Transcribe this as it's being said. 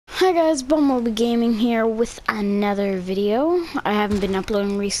Hi guys, Bumblebee Gaming here with another video. I haven't been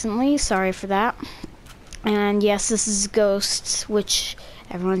uploading recently, sorry for that. And yes, this is Ghosts, which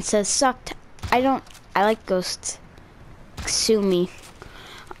everyone says sucked. I like Ghosts. Sue me.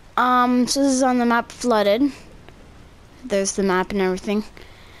 So this is on the map Flooded. There's the map and everything.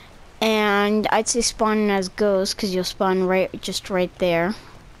 And I'd say spawning as Ghosts, because you'll spawn just right there.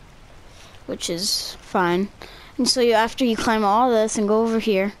 Which is fine. And so after you climb all this and go over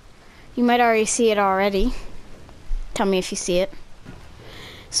here, you might already see it already. Tell me if you see it.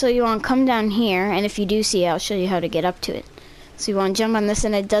 So you want to come down here, and if you do see it, I'll show you how to get up to it. So you want to jump on this,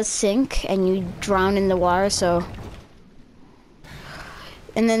 and it does sink, and you drown in the water, so...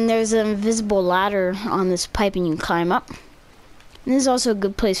 And then there's an invisible ladder on this pipe, and you can climb up. And this is also a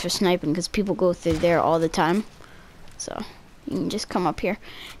good place for sniping, because people go through there all the time. So, you can just come up here.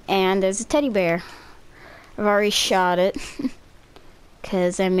 And there's a teddy bear. I've already shot it.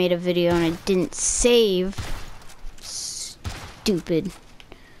 Because I made a video and I didn't save. Stupid.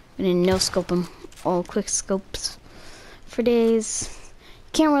 I didn't no-scope them. All quick scopes for days.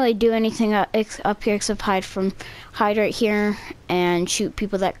 Can't really do anything up here except hide right here and shoot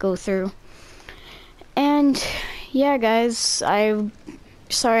people that go through. And yeah, guys, I'm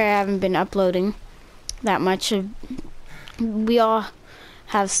sorry I haven't been uploading that much. We all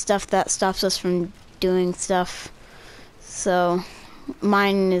have stuff that stops us from doing stuff. So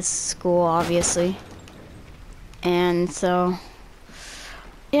mine is school, obviously. And so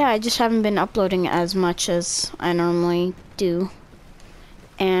yeah, I just haven't been uploading as much as I normally do.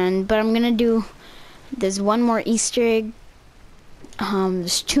 But I'm gonna do, there's one more Easter egg.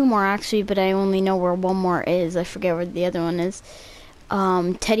 There's two more actually, but I only know where one more is. I forget where the other one is.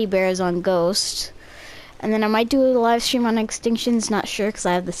 Teddy bears on Ghost. And then I might do a live stream on Extinctions, not sure, because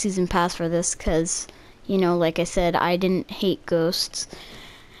I have the season pass for this, because, you know, like I said, I didn't hate Ghosts.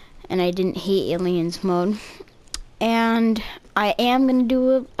 And I didn't hate Aliens mode. And I am going to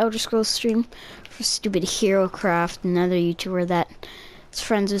do a Elder Scrolls stream for Stupid HeroCraft, another YouTuber that is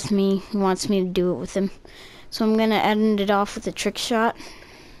friends with me, who wants me to do it with him. So I'm going to end it off with a trick shot.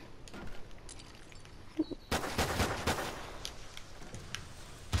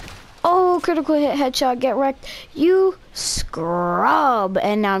 Oh, critical hit, headshot, get wrecked. You scrub.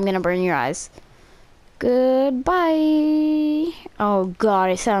 And now I'm going to burn your eyes. Goodbye. Oh god,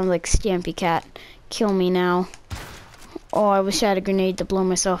 I sound like Stampy Cat. Kill me now. Oh, I wish I had a grenade to blow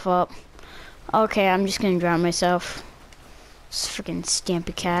myself up. Okay, I'm just gonna drown myself. This freaking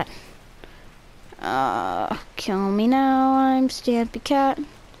Stampy Cat. Kill me now, I'm Stampy Cat.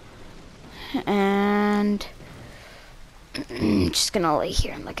 And I'm just gonna lay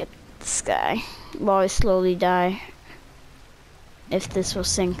here and look at the sky while I slowly die. If this will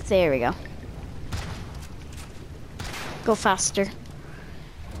sink, there we go. Go faster.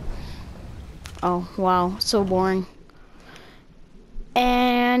 Oh, wow, so boring.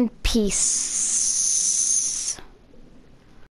 And peace.